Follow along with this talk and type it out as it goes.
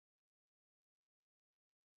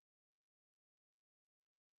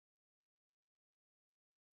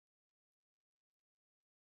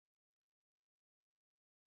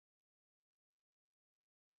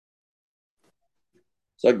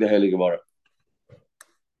like the Holy Gemara.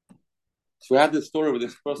 So we had this story with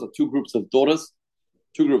this person, two groups of daughters,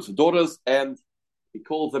 and he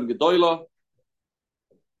calls them Gedoyla.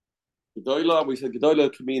 Gedoyla, we said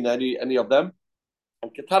Gedoyla can mean any of them,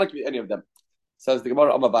 and Ketana can mean any of them. Says the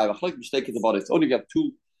Gemara, mistake about it. It's only got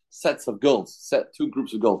two sets of girls, two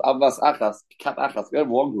groups of girls. Avas Achas, Kat Achas, we have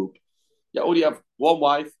one group. You only have one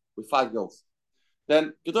wife with 5 girls.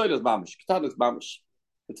 Then Gedoyla is Mamish, Ketana is Mamish.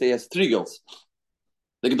 Let's say he has 3 girls.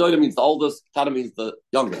 The Gedoyla means the oldest, Ketana means the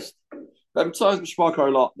youngest. The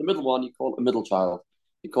middle one you call a middle child.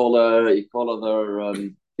 You call her you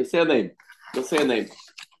say a name. If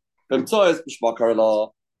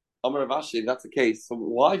that's the case, so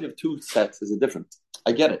why you have 2 sets is different.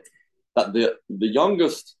 I get it. That the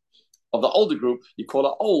youngest of the older group, you call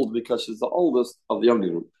her old because she's the oldest of the younger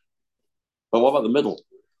group. But what about the middle?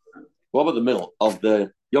 What about the middle of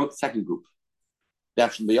the young second group?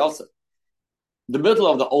 That should be also. The middle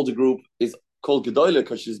of the older group is called Gedoyla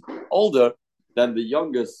because she's older than the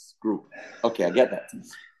youngest group. Okay, I get that.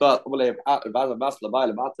 But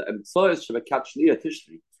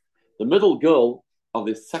the middle girl of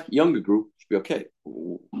the second younger group should be okay.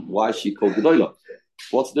 Why is she called Gedoyla?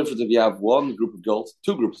 What's the difference if you have one group of girls,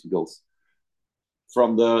 2 groups of girls?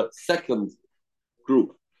 From the second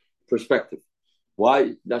group perspective.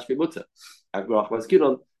 Why that should be mutter?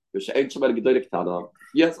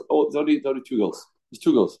 Yes, it's only 2 girls. There's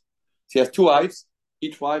 2 girls. She has 2 wives.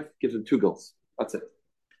 Each wife gives him 2 girls. That's it.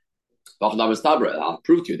 I'll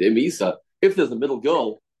prove to you. If there's a middle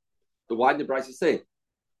girl, the why did the Bryce say?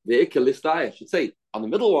 The Ikalistai should say on the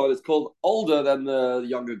middle one is called older than the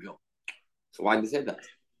younger girl. So why did they say that?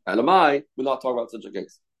 Elamai, we're not talking about such a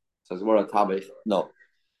case. Says we're a tabich. No.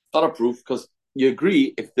 It's not a proof because you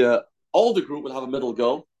agree if the older group will have a middle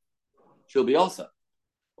girl, she'll be also.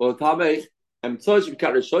 Or tabich,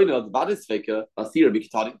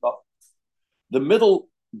 the middle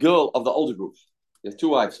girl of the older group. There's 2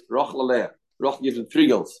 wives. Rachel and Leah. Rachel gives him 3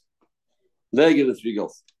 girls. Leah gives him 3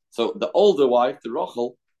 girls. So the older wife, the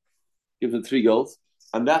Rachel, gives him 3 girls,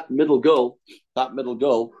 and that middle girl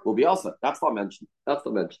will be also. That's not mentioned. So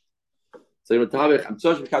you're talking. I'm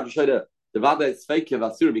searching for the Vada is fake.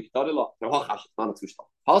 Vasir b'kitadila.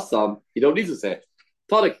 Hassam, you don't need to say it.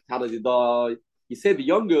 Tadik hadadidai. You say the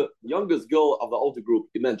youngest girl of the older group.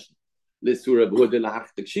 You mentioned Lisura b'hudin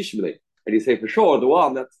lahachtik shishmile, and you say for sure the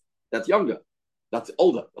one that's younger, that's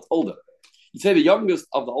older. You say the youngest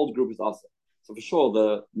of the older group is also. So for sure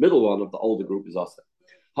the middle one of the older group is also.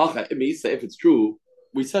 If it's true,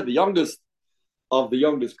 we said the youngest of the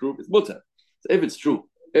youngest group is mutter. So if it's true,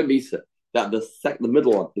 it means that the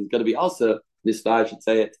middle one is going to be also. This guy should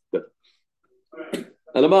say it. Good.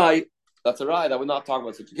 And that's a right that we're not talking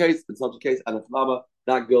about such a case. It's not a case, and if Mama,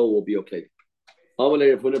 that girl will be okay. Oh,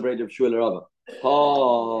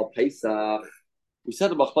 Pesach. We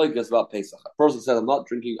said about Pesach about Pesach. A person said, "I'm not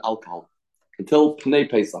drinking alcohol until Pnei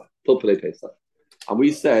Pesach." And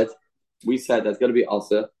we said there's going to be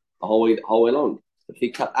also a whole way long.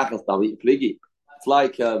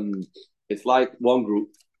 It's like one group.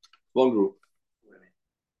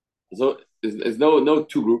 So there's no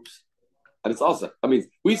 2 groups, and it's also. I mean,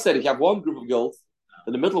 we said if you have one group of girls,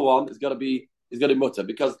 then the middle one is going to be mutter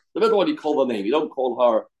because the middle one you call the name. You don't call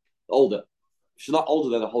her older. She's not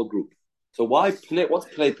older than the whole group. So why play? What's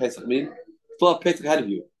play Pesach mean? Still have Pesach ahead of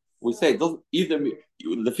you. We say it doesn't either.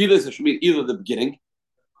 The feelings should mean either the beginning,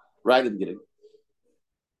 right at the beginning,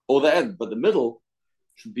 or the end. But the middle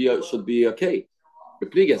should be okay.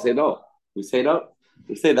 The say no. We say no.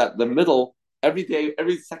 We say that the middle every day,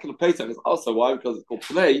 every second of Pesach is also why because it's called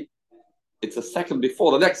Pnei. It's a second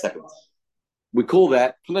before the next second. We call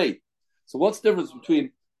that Pnei. So what's the difference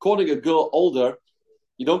between calling a girl older?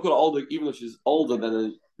 You don't call her older even if she's older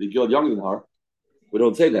than the girl younger than her. We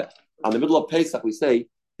don't say that. In the middle of Pesach, we say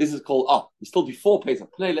this is called up. It's still before Pesach.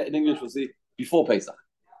 Pnei in English, we'll say before Pesach.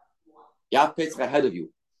 You have Pesach ahead of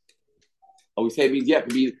you. Or we say it means, it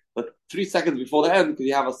could be 3 seconds before the end because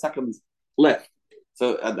you have a second left.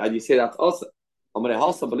 So, and you say that also. No,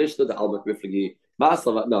 there's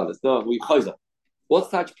no, we chayza. What's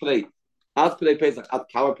that play? Add play Pesach, add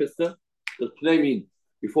cower pista. Does play mean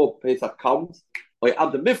before Pesach comes? Or you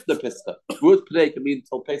add the mifta pista. The word play can mean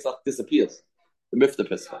until Pesach disappears. The mifta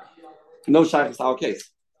pista. No shaykh is our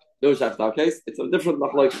case. It's a different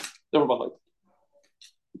machlokes. Now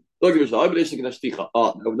we're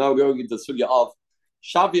going into the sugya of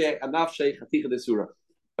Shavye and Nafshe Chaticha de Surah.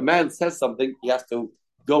 A man says something, he has to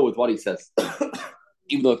go with what he says,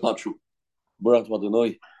 even though it's not true. We're at what the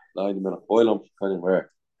noy.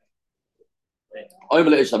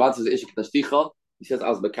 He says,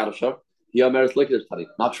 as Bekadashar, he Ameris like it,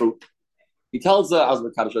 not true. He tells her as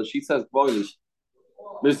Mekadosh, she says, Boilish,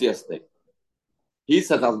 missed yesterday. He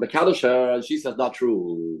says as Mekadosh, and she says, not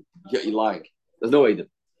true. You're lying. There's no way.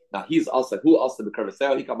 Now he's also who also the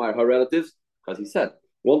Kervaseo, he can marry her relatives, because he said,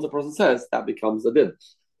 once a person says, that becomes a din.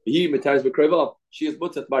 He Metaris Bekreva, she is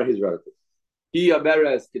mutter to marry his relative. He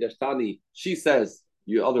Ameres Kideshtani, she says,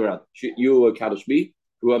 you other around, you Kaddish me,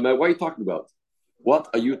 who am I? What are you talking about? What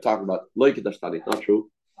are you talking about? Like Kideshtani, not true.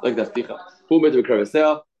 Like that's Ticha. Who Metaris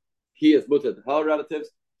Bekreva, he is mutter to her relatives,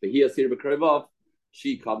 but he is Sir Bekreva,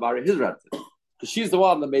 she can marry his relatives. Because she's the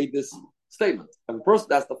one that made this statement. And the person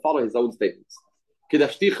has to follow his own statements.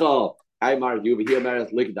 Kidashticha, I married you, but here married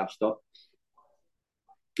Likdashta.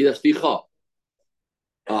 Kidashticha,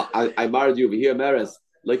 I married you, but here married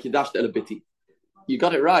Likdashta Elabiti. You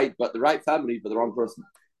got it right, but the right family, but the wrong person.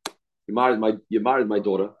 You married my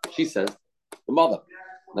daughter. She says the mother.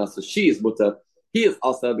 Now, so she is mutter. He is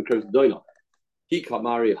also because doina. He can't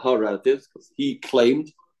marry her relatives because he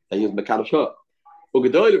claimed that he was mekadosh her.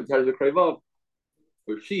 Ugedolim tells the krevov,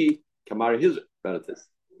 where she can marry his relatives.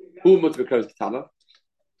 Who mutter because katana?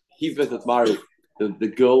 He's going to marry the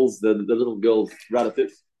girls, the little girls'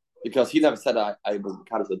 relatives, because he never said I was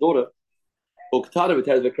mekadosh the daughter. Uktana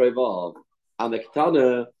tells the krevov. And the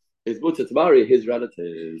Ketana is mutter to marry his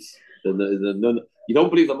relatives. You don't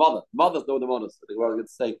believe the mother. Mothers know the mothers. I think we're going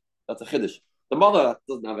to say that's a Kiddush. The mother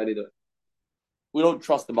doesn't have any. We don't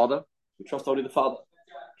trust the mother. We trust only the father.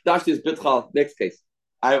 Kedash is Bitcha. Next case.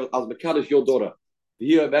 I was Mekadosh your daughter.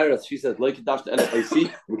 Here Meretz, she says, like Kedash the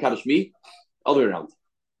LFAC, Mekadosh me. Other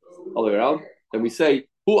way around. And we say,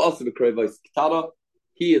 who also Mekreva is Ketana?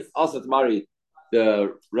 He is also to marry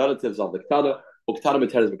the relatives of the Ketana. Uktana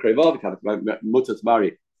Meteres Bekreva, the mutter to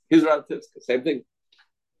marry his relatives, same thing.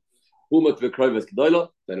 Umut Bekreva is Kedoila,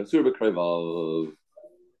 then Asur Bekreva.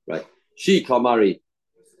 Right. She can marry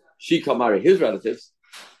his relatives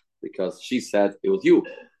because she said it was you.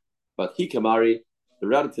 But he can marry the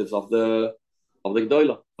relatives of the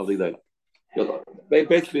Kedoila,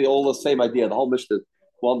 Basically all the same idea. The whole Mishnah,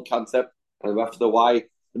 one concept, and we have to know why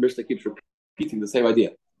the Mishnah keeps repeating the same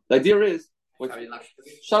idea. The idea is and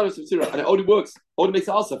it only works, only makes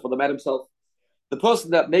asa for the man himself. The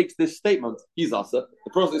person that makes this statement, he's asa.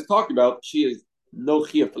 The person is talking about, she is no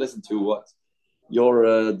chiyah to listen to what your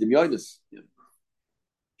demionis. Yeah.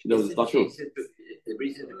 She knows it's not true. The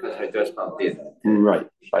reason because I just not did. Right.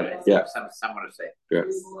 Yeah. Someone to say. Yeah.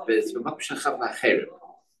 But it's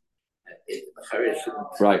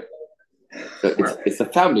right. So it's a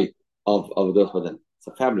family of those then. It's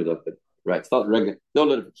a family of them. Right. It's not regular. No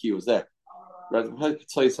letter for Q was there. Right, I could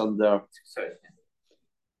say some there.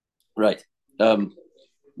 Right.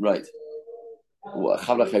 Right.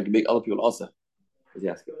 How can make other people also? Is he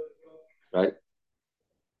asking? Right?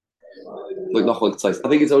 Look, not like I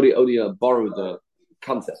think it's only borrowed the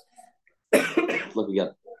concept. Look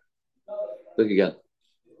again.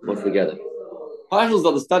 Once together. Parshall's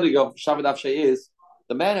understanding of Shabbat Avshay is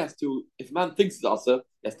the man has to, if a man thinks it's also,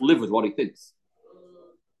 he has to live with what he thinks.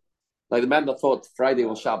 Like the man that thought Friday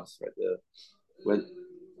was Shabbos, right? When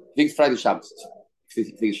he thinks Friday Shabbos, he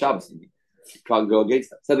thinks Shabbos, he can't go against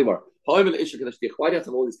that. Why do you have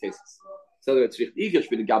all these cases?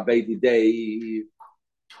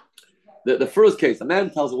 The first case, a man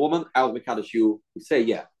tells a woman, I'll Mekadosh you, we say,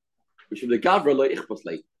 yeah.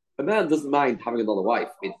 A man doesn't mind having another wife.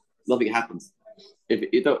 Nothing happens.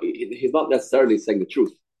 He's not necessarily saying the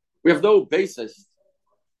truth. We have no basis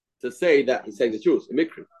to say that he's saying the truth.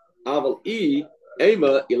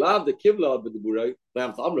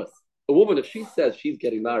 A woman, if she says she's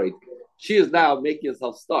getting married, she is now making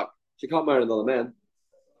herself stuck. She can't marry another man.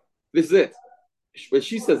 This is it. When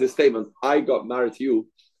she says this statement, I got married to you,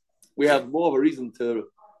 we have more of a reason to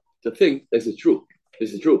think this is true.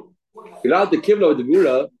 Without the kivla of the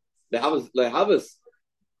mura, they have us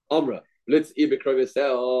amra. Let's even become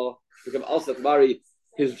also to marry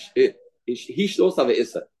he should also have an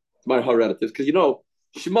issa to marry her relatives because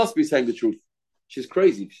she must be saying the truth. She's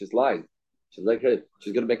crazy. She's lying. She's like her.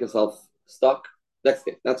 She's going to make herself stuck. Next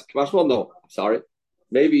thing. That's Kamashmal. No, I'm sorry.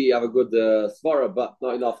 Maybe you have a good svara, but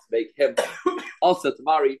not enough to make him also to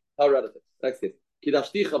marry her relatives. Next thing.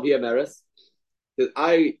 Kidashticha v'yemeres.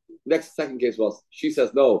 Second case was she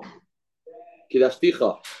says no.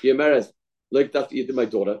 Kidashticha v'yemeres. Like that, you did my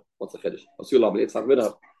daughter. What's the Kiddush?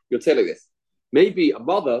 You'd say like this. Maybe a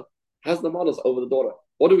mother has the mothers over the daughter.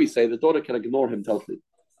 What do we say? The daughter can ignore him totally.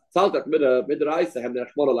 Midraisa,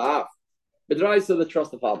 they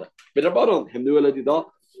trust the father.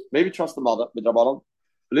 Maybe trust the mother.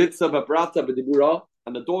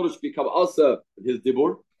 And the daughter should become also his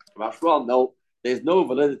dibur. No, there's no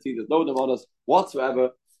validity, there's no demonas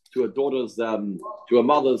whatsoever to a daughter's, to a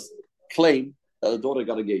mother's claim that the daughter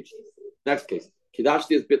got engaged. Next case.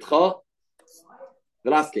 Kidashti is bitcha.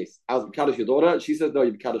 The last case. I was Kaddish your daughter. She says, no,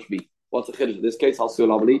 you Kaddish me. What's the Kiddush? In this case, I'll sue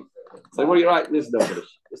Lamali. So, well, you're right. This is no Kiddush.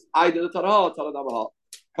 I did the Tarah,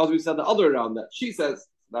 because we said the other way around that. She says,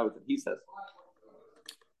 now he says.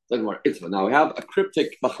 Now we have a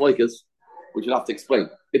cryptic machlokes, which you'll have to explain.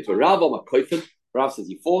 It's a Rav on Makoifin. Rav says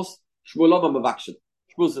he forced. Shmuel on Mavakshin.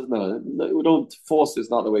 Shmuel says, no, we don't force. It's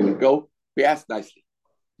not the way we go. We ask nicely.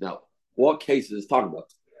 Now, what case is talking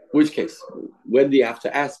about? Which case? When do you have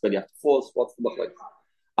to ask? When do you have to force? What's the machlokes?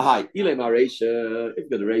 Ahai, Ilay Maresha, if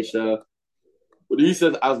good Resha. When he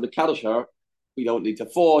says, as Mekadosh her, we don't need to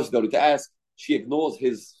force, you don't need to ask. She ignores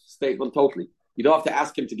his statement totally. You don't have to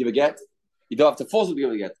ask him to give a get. You don't have to force him to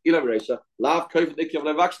give a get. Ilay Maresha, Lav Koif Nikim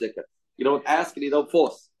Levakshnika. You don't ask and you don't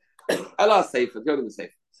force. Allah safer, go to the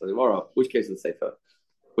safer. So tomorrow, which case is safer?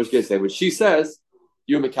 Which case is safer? When she says,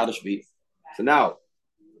 you're Mekadosh me. So now,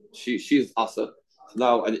 she's Asa. So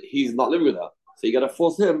now, and he's not living with her. So you got to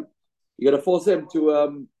force him. You got to force him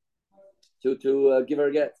to give her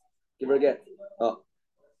a get. Give her a get.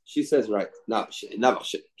 She says, right, no,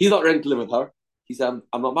 he's not ready to live with her. He said,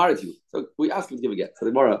 I'm not married to you. So we ask him to give a get. So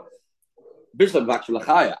tomorrow, Bishlam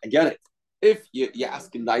Vakshulachaya, I get it. If you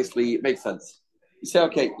ask him nicely, it makes sense. You say,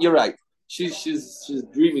 okay, you're right. She's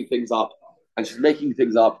dreaming things up and she's making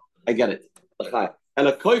things up. I get it. And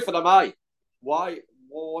a koif and amai. Why?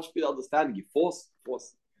 What should be the understanding? You force.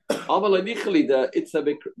 It's a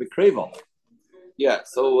bekreva. Yeah.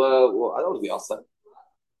 So I don't want to be asa.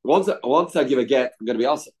 Once I give a get, I'm going to be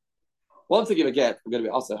asa. Once I give a get, I'm going to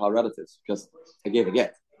be asa her relatives because I gave a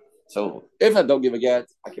get. So if I don't give a get,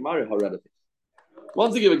 I can marry her relatives.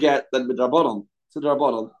 Once I give a get, then with Rabbanon,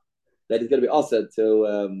 then he's going to be asa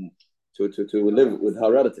to live with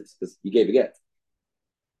her relatives because he gave a get.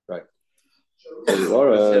 Right. So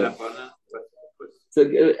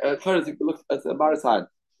look at the marriage side.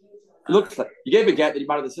 Looks like you gave a get and you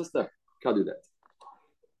married the sister. Can't do that.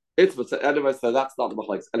 It's anyway, so that's not the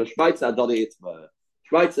machlokes. And a Schweitzer Adoni Itzma.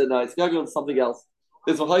 Schweitzer, no, it's going on something else.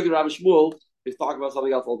 This machlokes Rabbi Shmuel is talking about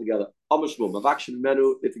something else altogether. Amma Shmuel, Mavakshim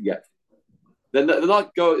Menu, it's a get. They're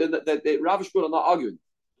not going. Rabbi Shmuel are not arguing.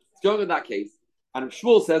 It's going in that case. And if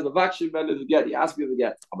Shmuel says Mavakshim Menu is a get, you ask me to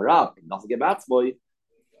get. Amarab, nothing get back boy.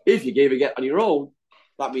 If you gave a get on your own,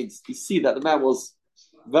 that means you see that the man was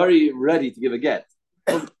very ready to give a get.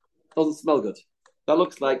 Doesn't smell good. That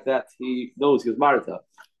looks like that he knows he was married to her.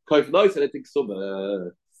 Koif knows that I think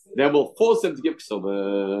then we'll force him to give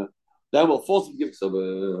ksubah.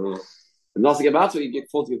 And nothing about it, you get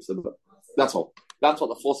forced to give ksubah. That's all. That's what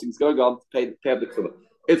the forcing is going on to pay the ksubah.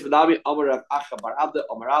 It's V'nami Amar Rav Acha Bar Abda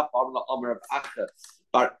Amar Rav Amar Rav Acha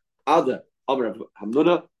Bar Ada Amar Rav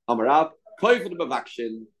Hamnuna Amar Rav Koif in the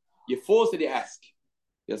Mavakshin. You force and you ask.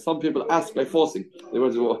 Yeah, some people ask by forcing.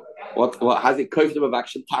 What has it koif them of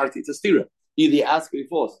action? Parity to stira. Either you ask or you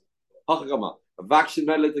force. Hachagama. Of action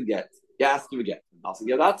men let it get. You ask you get.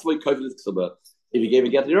 That's why koif is ksubah. If you gave a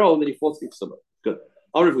get on your own, then you force it ksubah. Good.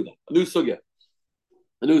 Amrivuda. A new sugya.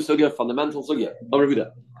 Fundamental sugya.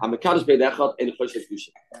 Amrivuda. I'm a kaddish beidechad in choshev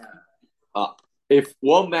Kiddushin. If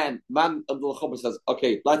one man under the chumrah says,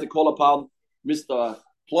 okay, like to call upon Mr.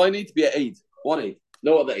 Ployny to be an aid. One aid.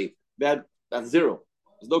 No other aid. Then that's zero.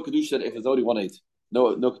 There's no Kiddushin if there's only one aid.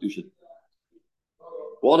 No Kiddushin.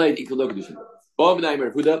 One aid equals no Kiddushin. What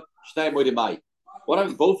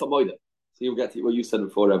happens both are moida? So you get what you said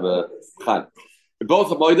before, Khan. If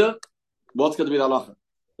both are moida, what's going to be the halacha?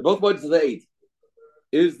 If both moida to the aid.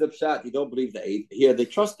 Is the pshat, you don't believe the aid. Here they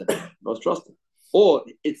trust him. Most trust him. Or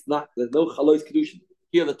it's not, there's no chalois Kiddushin.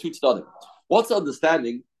 Here the two study. What's the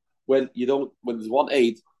understanding when there's one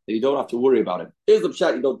aid, then you don't have to worry about him? Is the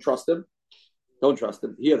pshat, you don't trust him? Don't trust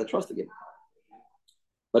him. Here, they trust again.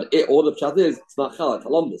 But all the pshat is, it's not chal, it's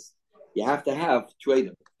alumnus. You have to have two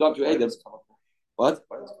Adam. Not two Adam. What?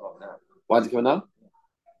 Why is it coming now?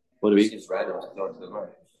 What do we?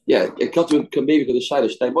 Yeah, it got to maybe because the shayla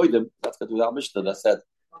shtei moedim. That's got to that Mishnah that said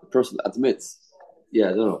the person admits. Yeah,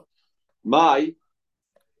 I don't know.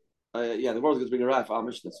 The world's going to bring a raya for our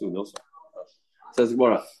Mishnah soon also. Says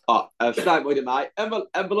Gemara. Shtei moedim mai.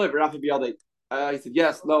 Envelope Rafa biyadei. He said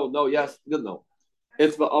yes, no, yes. He didn't know.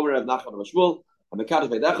 It's the Omer of Nachman of Shmuel. And the Kaddish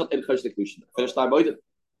beidechad in choshev Kiddushin. Finish time moedim.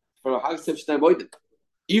 For a hagsim shtei moedim.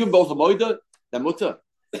 Even both a moedim, they're mutter.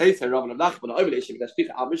 Hey, say Rabban of Nachman. Over the issue that speak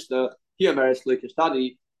our Mishnah. Here, Meres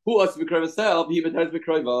Lekishtani. Who has to be himself? He even has to be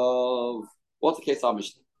What's the case of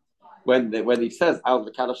Mishnah? When he says out of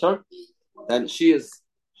the Kaddish, then he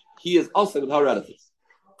is also with her relatives.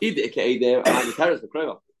 Either Eidem and the terrorist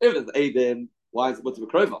Bekrova. If there's Eidem, why is it what's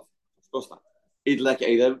Bekrova? Of course not. Either like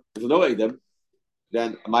Eidem, if there's no Eidem,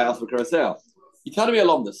 then am I also Bekrova? You're telling me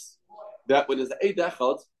alumnus. that when there's an Eid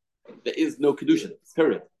Echad, there is no Kiddushin.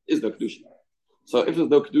 Period. There is no Kiddushin. So if there's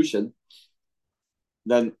no Kiddushin,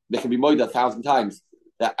 then there can be more than 1,000 times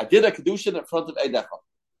that I did a Kiddushin in front of Eid Echad.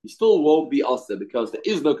 You still won't be Asa because there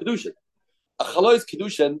is no Kiddushin. A Chalois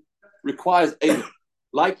Kiddushin requires Eid.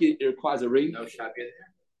 Like it requires a ring. No Shabbat there?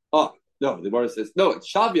 Oh, no, the Gemara says, no, it's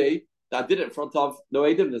Shabbat that I did it in front of no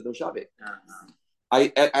Eidim, there's no Shabbat.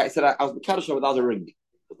 I said I was Mekadosh without a ring.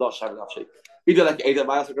 It's not Shabbat Nafshi. He did like Eidim,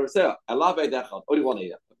 I also going to say, I love Eid Echad, only one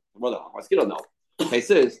Eidim. I still don't know. He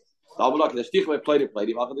says,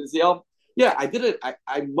 yeah, I did it.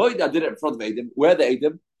 I did it in front of Eidim. Where the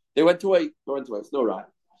Eidim? They went away. It's no right.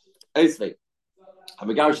 Anyway, a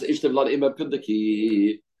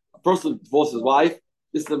person divorced his wife.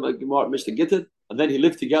 This is the Mishnah Gittin, and then he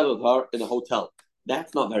lived together with her in a hotel.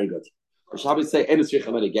 That's not very good. The Shabbos say,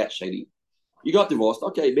 get shady. You got divorced.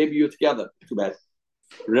 Okay, maybe you're together. Too bad.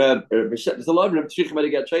 There's a lot of them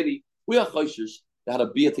get shady. We are choishes. They had a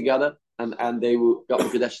beer together, and they got the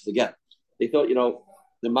Kiddushin again. They thought,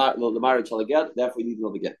 the marriage shall again, therefore we need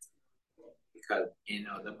another get. Because the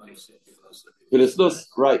money is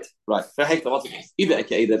right.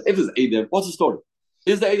 Either if there's Adam, what's the story?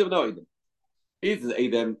 Is the Adam no Adam? If there's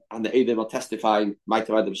Adam and the Adam are testifying, might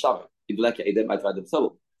have Adam Shabbat. If like Adam, might have Adam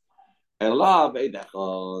Shalom. And Allah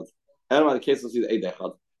Eidechad. And one of the cases with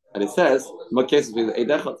Eidechad, and it says, "My cases with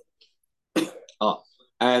Eidechad."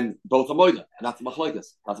 And both are moida, and that's a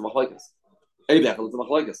machlokes. Eidechad is a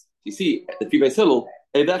machlokes. You see, the Fibei Hillel,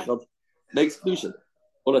 Eidechad makes Kiddushin.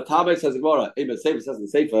 On a Tabe says Gemara, Ibn Sefer says in the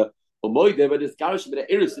Sefer, or moida, but it's garish with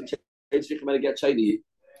the iris and sheikhim get shady.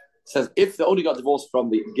 Says if they only got divorced from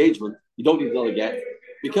the engagement, you don't need another get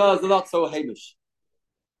because they're not so hamish.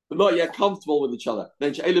 They're not yet comfortable with each other.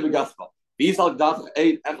 Then she'elim begaspa. If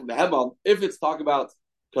it's talking about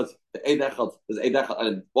because the Eid Echad is Eid Echad,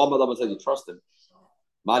 and one Madama says you trust him.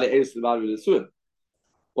 What's the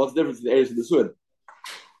difference in the Eris and the Suin?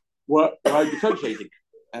 Why are you differentiating?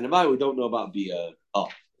 And in we don't know about the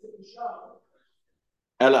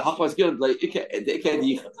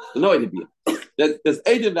there's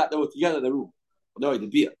Eidim that they were together in the room. No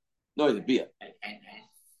Eidim.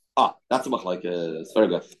 That's a machlok. It's very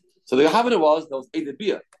good. So the Havana was there was Eidim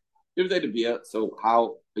beer. If they had beer, so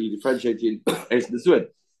how are you differentiating Eris and the Suin?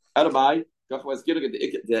 Elamai, Gachwas Gillig,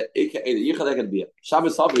 the Yichad and beer.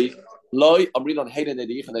 Shabbos Sabri, Loi, I'm reading on Hayden and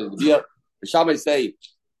the Yichad and the beer. The Shabbos say,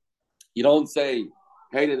 you don't say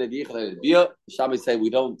Hayden and the Yichad and the beer. The Shabbos say, we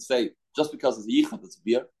don't say, just because it's a Yichad, it's a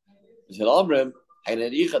beer. We said, Amrim, Hayden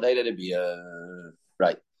and Yichad, Hayden and beer.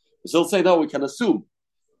 Right. We still say, no, we can assume.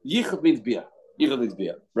 Yichad means beer.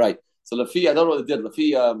 Right. So Lafi, I don't know what they did.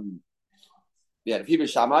 Lafi, Lafi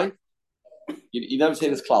Shammai, you never say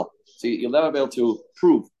this cloud. So you'll never be able to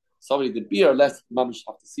prove somebody did beer unless mamish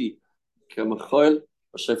have to see. Kemachoil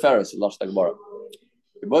or sheferes in Lash Gemara.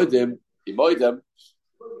 Imoidim,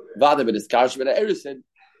 Vada with his karsh with the Erison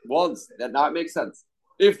once. Then now it makes sense.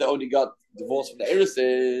 If they only got divorced from the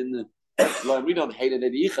Erison, we don't hate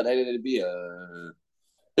it beer.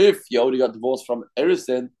 If you only got divorced from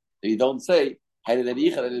Erison, then you don't say hate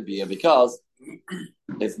it beer because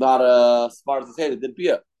it's not smart to say that did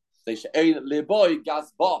beer. They say boy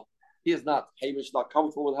gas bomb. He is not Hamish, not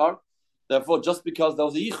comfortable with her. Therefore, just because there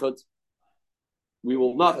was a yichud, we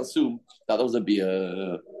will not assume that there was a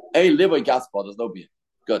beer. A liboy gas bomb, there's no beer.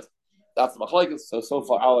 Good. That's the machlokes. So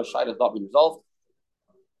far our shayla has not been resolved.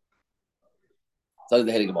 So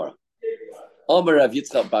the heading Gemara. Omer Rav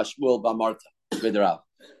Yitzchak Bashmuel Bar with Rav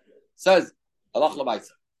says Alach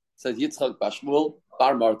Lamaitza says Yitzchak Bashmuel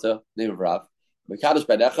Bar Marta name of Rav Mekadosh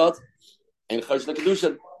Ben Echad and Chosh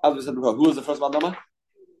Kiddushin. As we said before, who was the first one?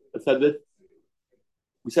 We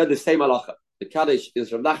said the same halacha. The Kaddish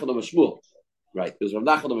is Rav Nachman of Shmuel. Right. It was Rav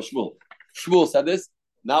Nachman of Shmuel. Shmuel said this.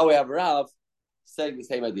 Now we have Rav saying the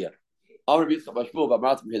same idea. Amar Yitzchak Bashmuel Bar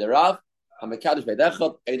Marta with Rav. Mekadosh Ben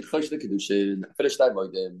Echad and Chosh Kiddushin. Finish time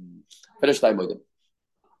moedim.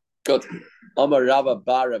 Good. Amar Rabba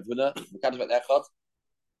Bar Rav Huna. Mekadosh Ben Echad.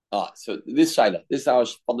 So this shaila. This is our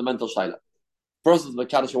fundamental shaila. First is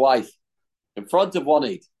Mekadosh wife in front of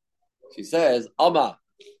 1-8. She says, Ama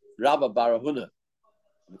Rabba Bar Huna.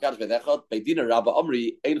 Mekadosh Ben Echad. Beidina Rabba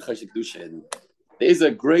Amri Ein Chosh Kiddushin. There is a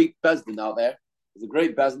great bezdin out there. There's a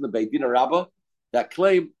great bezdin, the Beidina Rabba, that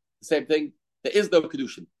claim the same thing. There is no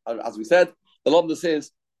Kiddushin. As we said, the Lomdus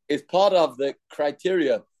is part of the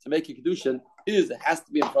criteria to make a Kiddushin it has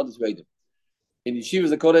to be in front of Eidim. In yeshivas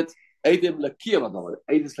they call it Eidim Lakiyama.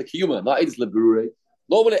 Eidim Lakiyama, not Eidim Labrure.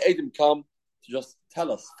 Normally Eidim come to just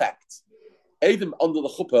tell us facts. Eidim under the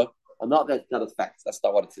chuppah are not there to tell us facts. That's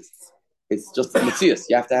not what it is. It's just a Matthias.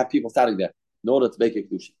 You have to have people standing there in order to make a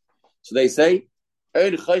Kiddushin. So they say,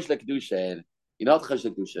 Ein Chayshla Kiddushin. You're not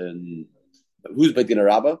Chayshla Kiddushin. Who's Beit Din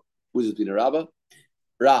Rabbah? Who's Beit Din Rabbah?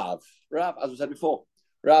 Rav. Rav, as we said before.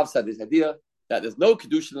 Rav said this idea that there's no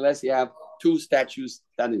Kiddushin unless you have two statues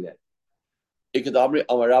standing there. Ikad Amri,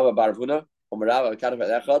 Amar Rabbah Baravuna, Amar Rabbah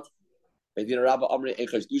Kadaf Echad, Beit Din Rabbah Amri Ein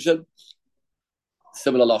Kiddushin.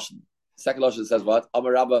 Similar Lashon. Second Lashon says what?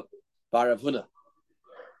 Amar Rabbah Baravuna.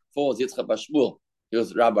 Four is Yitzchak Bashmuel. He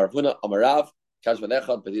was Rabbah Baravuna, Amar Rav, Kadaf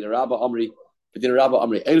Echad, Beit Din Rabbah Amri. B'din Rabbah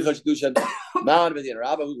Amri Ein Kiddushin. Man B'din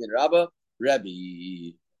Rabbah, who's B'din Rabbah?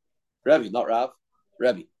 Rebbe, not Rav.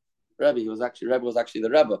 Rebbe. Rebbe was actually the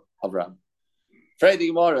Rebbe of Rav. Friday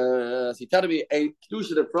Gemara, he telling me a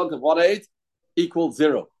Kiddushin in front of 1/8 equals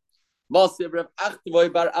 0. Masiv Rav Achtovoy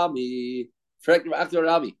Bar Ami. Frek Rav Achtovoy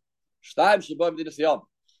Bar Ami. Shtaim Sheboim Dinas Yom.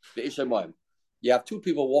 Ve'ishay Moim. You have two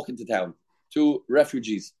people walking to town, two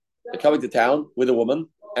refugees. They're coming to town with a woman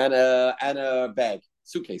and a bag,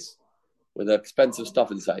 suitcase, with expensive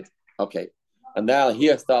stuff inside. Okay. And now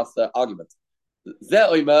here starts the argument.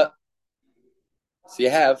 So you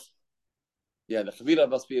have, the Chavila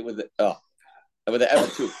must be with the Ever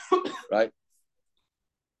too, right?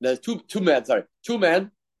 There's two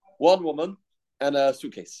men, one woman, and a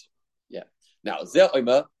suitcase. Yeah. Now,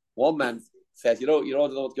 one man says, you don't know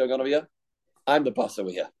what's going on over here? I'm the boss over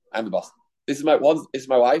here. I'm the boss. This is my wife,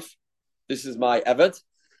 this is my Evet,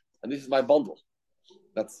 and this is my bundle.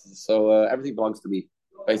 That's so everything belongs to me,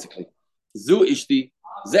 basically. Zu ishti,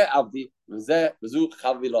 ze avdi, ze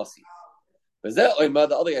chavilasi. The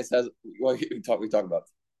other guy says, what we talk about?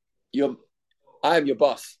 I am your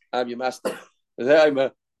boss. I am your master.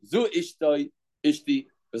 Zu ishti,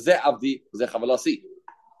 ze avdi, ze chavilasi.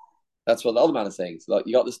 That's what the other man is saying. So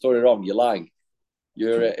you got the story wrong. You're lying.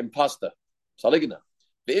 You're an imposter. Saligna.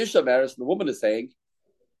 The Isha Maris, the woman is saying,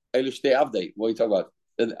 Elushte avdi. What are you talking about?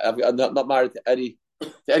 I'm not married to any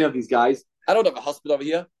of these guys. I don't have a husband over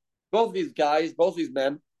here. Both of these guys, both of these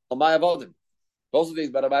men are my avodim. Both of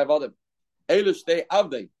these men are my avodim. Elushte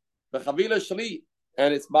avdi. The chavila shali.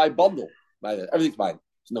 And it's my bundle. Everything's mine.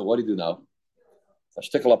 So no, what do you do now?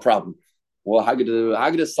 It's a shtickle problem. Well, how are you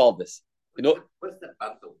going to solve this? What's the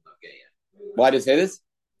bundle? Okay. Why did I say this?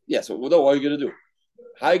 Yeah, so what are you going to do?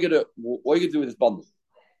 What are you going to do with this bundle?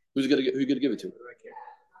 Who are you going to give it to?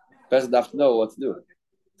 Person have to know what to do.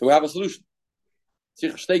 So we have a solution. So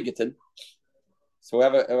we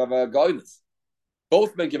have a guidance.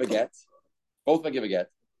 Both men give a get.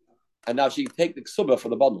 And now she can take the ksuba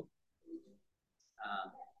from the bundle.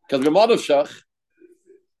 Because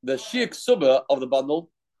the sheer ksuba of the bundle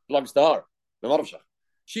belongs to her.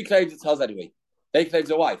 She claims it's hers anyway. They claim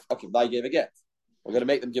it's a wife. Okay, now you gave a get. We're going to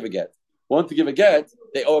make them give a get. Want to give a get,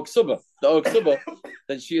 they owe a ksuba. They owe a ksuba,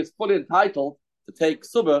 then she is fully entitled to take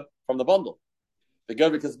ksuba from the bundle. They go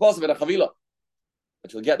because boss of a chavila.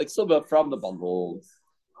 But she'll get the ksuba from the bundle.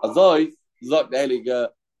 Azoi, zok the heilige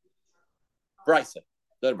Bryce.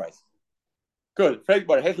 Third Bryce. Good.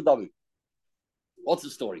 What's the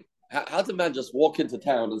story? How did a man just walk into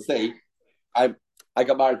town and say, I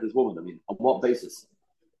got married to this woman? I mean, on what basis?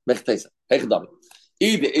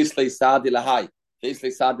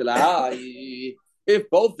 If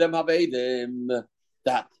both of them have Eidim,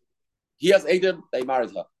 that he has Eidim, they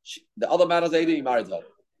married her. The other man has Eidim, he married her.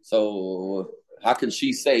 So how can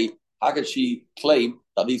she claim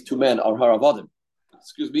that these two men are her avodim?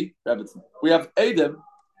 Excuse me, Robinson. We have Eidim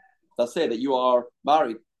that say that you are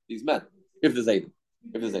married to these men. If there's Eidim.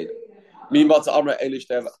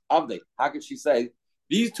 How can she say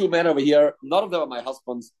these two men over here, none of them are my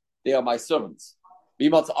husbands, they are my servants? It's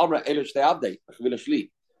 1/8.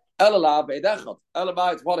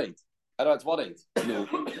 I know it's 1/8.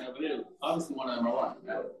 Obviously, one of them are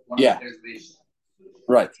one. Yeah.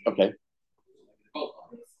 Right. Okay.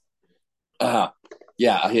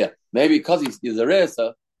 Yeah, I hear. Maybe because he's a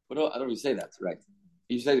racer, but no, I don't really say that. Right.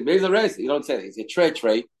 You say maybe he's a racer. You don't say that. He's a tray.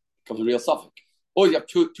 Becomes a real suffix. Or you have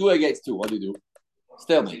two against two. What do you do?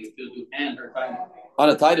 Stalemate. On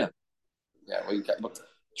a taina. Yeah. Well, you can't. But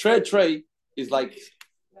tray is like.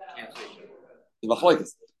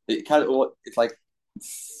 It's like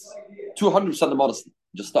 200% of modesty,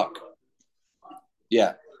 just stuck.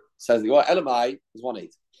 Yeah. Says the LMI is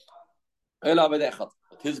 1/8.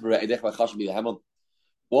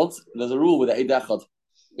 Once there's a rule with the Eidechad,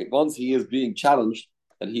 once he is being challenged,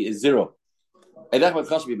 then he is 0. Eidechad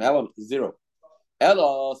is 0.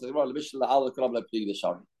 Everyone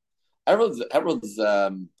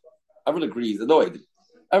agrees. No,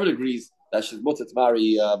 everyone agrees that she's mutter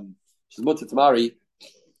to marry.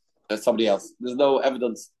 Somebody else. There's no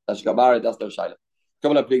evidence that she got married. That's no shaila.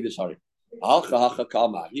 Come on, plead the shari.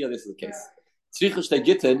 Here, this is the case.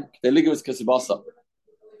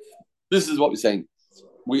 This is what we're saying.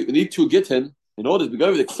 we need to get in order to go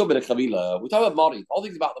over the ksubah and chavila. We're talking about money. All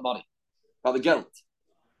things about the money, about the geld.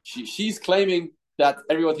 She's claiming that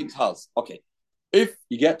everyone thinks has. Okay, if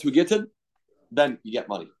you get to gittin, then you get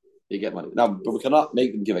money. You get money. Now, but we cannot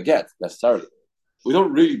make them give a get necessarily. We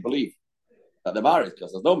don't really believe that they're married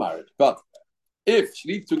because there's no marriage. But if she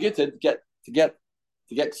needs to gittin to get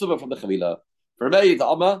ksubah from the chavila, for me the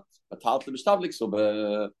amma,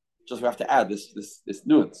 just we have to add this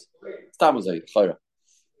nuance.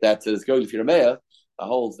 That is going to Ramea that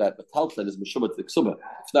holds that the taltlin is meshubah to the ksubah.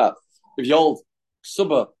 If not, if the old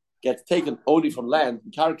ksubah gets taken only from land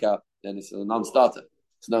and karka, then it's a non-starter.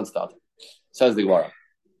 It's a non-starter. Says the Gemara.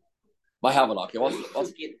 My have a look.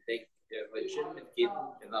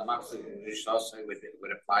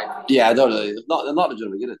 Yeah, I don't know. They're not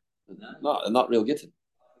legitimate gittin. Not real gittin.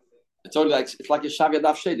 It's only like a Shavia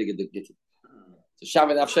Daf Shei they get gittin. It's a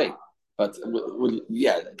Shavia Daf Shei. But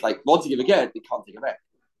like once you give a get, you can't take it back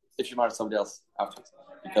if you marry somebody else afterwards.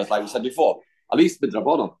 Because like we said before, at least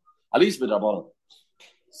midrabanon.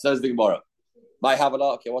 Says the Gemara. My have a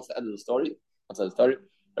look. Okay, what's the end of the story?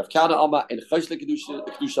 Rav Kana Amma in Choshle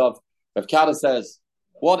Kedushav. Rav Kana says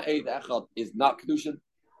 1 echad is not Kedushin.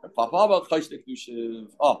 Rav Papa Choshle Kedushav.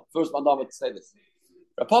 Oh, first man to say this.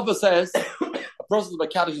 Rav Papa says a person to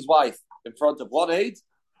Kaddish his wife in front of 1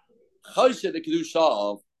 Choshle the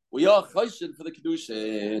Kedushav. We are Choshen for the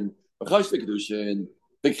Kiddushin. We're Choshen the Kiddushin.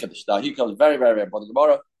 Big Kiddush. Now he comes very, very important. The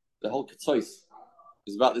Gemara, the whole Ketzois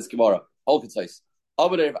is about this Gemara. Whole Ketzois.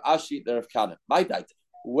 Over there, Ashi, there of Kana. My dite.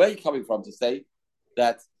 Where are you coming from to say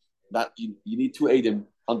that you need 2 Eidim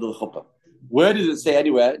under the chuppah? Where does it say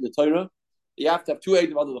anywhere in the Torah? You have to have 2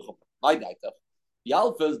 Eidim under the chuppah. My dite. The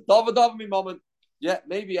Alphas, Dava me moment. Yeah,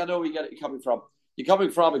 maybe I know where you're coming from. You're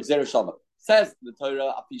coming from Xer Shama. Says the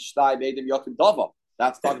Torah, Apishdai Eidim Yokim Dava.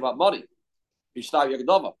 That's talking about money.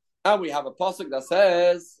 And we have a pasuk that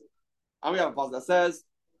says,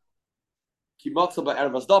 Kimatzah by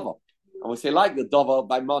Ervas Dava. And we say like the Dava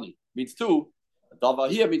by money means 2. The Dava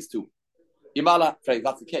here means 2. Imala,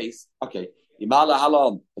 that's the case. Okay. Imala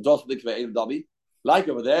halom, Hados B'dikvei Davi. Like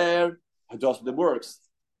over there, Hados B'dim works.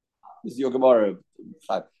 This is your Gemara.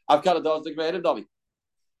 I've got Hados B'dikvei Davi.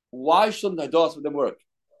 Why shouldn't Hados B'dim work?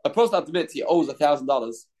 A person admits he owes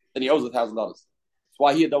 $1,000, then he owes $1,000. That's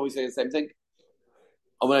why here don't we say the same thing?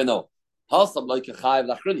 I want to know.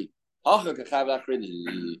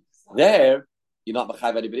 There, you're not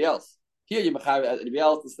mechayiv anybody else. Here, you're mechayiv anybody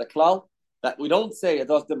else. This is the klal that we don't say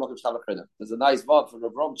Ados Dim Mokim Shav Achrina. There's a nice word from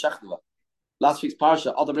Ravrom Chechnova. Last week's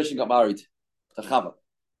parsha, Adam Rishon got married to Chava.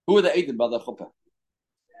 Who are the Eidim by the chuppah?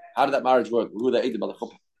 How did that marriage work? Who are the Eidim by the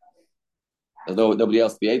chuppah? There's nobody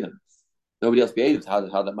else to be Eidim. Nobody else to be Eidim.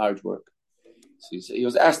 How that marriage work? So he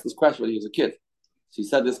was asked this question when he was a kid. So he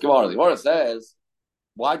said this Gemara. The Gemara says,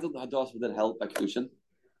 why doesn't Hados then help by Kiddushin?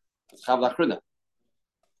 It's Chav Lachrina.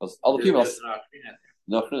 Because all the people else,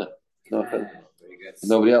 no Achrina.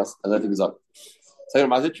 Nobody else. And I think it's up. So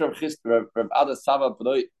Mazitra of Chist, Rav Ada Sava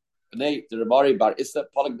B'nai, the Ramari Bar Issa,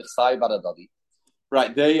 Polig Nechsai Baradadi.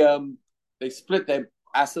 Right, they split their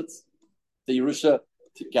assets, the Yerusha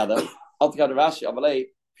together. Altogether Rashi, Amalei,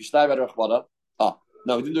 Pishnai Badarachwada. No,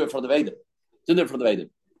 he didn't do it in front of Adam. Didn't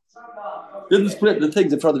split the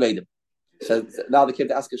things in front of Adam. So now they came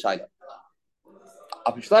to ask a shayla.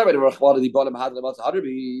 Why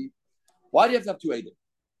do you have to have 2 Eidim?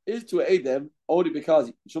 Is 2 Eidim only because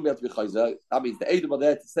you shouldn't be able to be chayzer? That means the Eidim are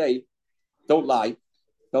there to say, don't lie,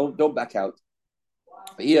 don't back out.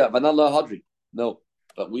 But here, vanallah hadri. No,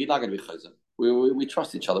 but we're not going to be chayzer. We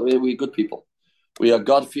trust each other. We're good people. We are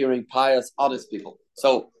God-fearing, pious, honest people.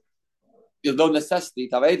 So there's no necessity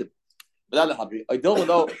to have Eidim. Vanallah hadri. I don't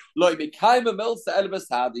know.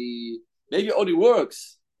 Maybe it only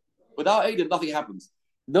works. Without Eidim, nothing happens.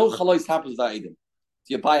 No chalois happens without Eidim. So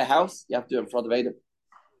you buy a house, you have to do it in front of Eidim.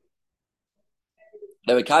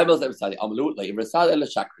 No,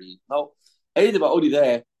 Eidim are only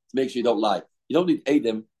there to make sure you don't lie. You don't need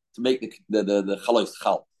Eidim to make the chalois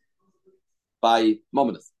chal. By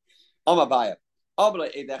mominus. Amabaya. What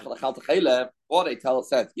they tell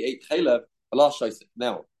said, you ate chalev, Allah shoyse.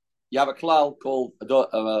 Now, you have a klal called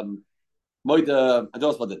Moida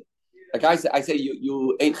Ados Badin. Like I say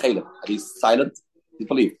you ate chalev, and he's silent. He's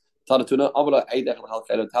believed. Tana Tuna, Amala Eidech Hal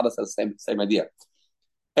Chalev. Tana says same idea.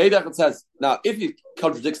 Eidech says now if he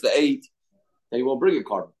contradicts the 8, then he won't bring a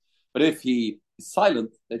carbon. But if he is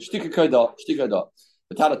silent, then shtika koda.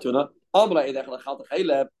 The Tana Tuna, Amala Eidech Hal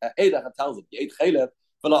Chalev. Eidech tells him you ate chalev.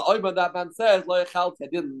 But that man says Lo Yechal I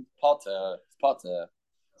didn't potter. It's potter.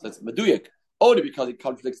 So it's meduyik only because he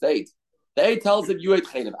contradicts the 8. The 8 tells him you ate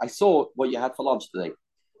chalev. I saw what you had for lunch today.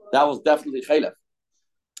 That was definitely chalev.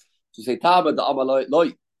 So say Tama the Amaloi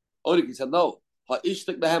Loi. Orik said no. Ha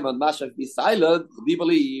ishtik behem and Mashach be silent. Be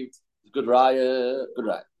believed. Good raya. Good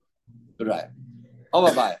raya. Good raya.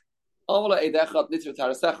 Amabai. Amala Edechat Nitzvah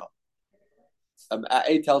Tarasecha.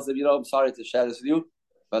 A tells him, I'm sorry to share this with you,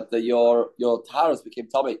 but your taharas became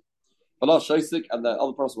tummy. Allah Shoisik, and the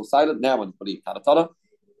other person was silent. Now one believe Taratana.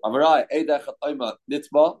 Amarai Edechat Oima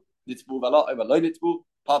Nitzba Nitzbu Vala Oima Loi Nitzbu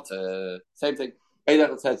Pat. Same thing.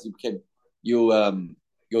 Edechat says you became your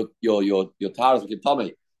taharas became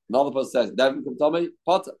tummy. Another person says never become tummy.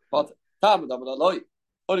 Pat Tam Damana Loi.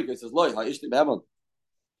 Holy Ghost says Loi. Ha Ishtik Beheman.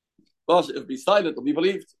 Well, if be silent, it'll be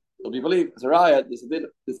believed. It'll be believed. As a riot,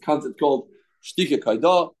 this concept called Shtika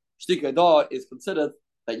Kaidah. Shtika Kaidah is considered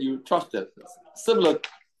that you trust it. It's a similar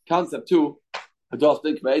concept to Hadah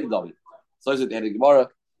Think Ve'edami. So is it the Gemara,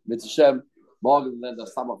 Mitzvah Morgan, and then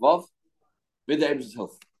the Samach Vav, with the Angels'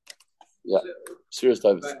 Health. Yeah, serious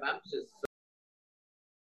times.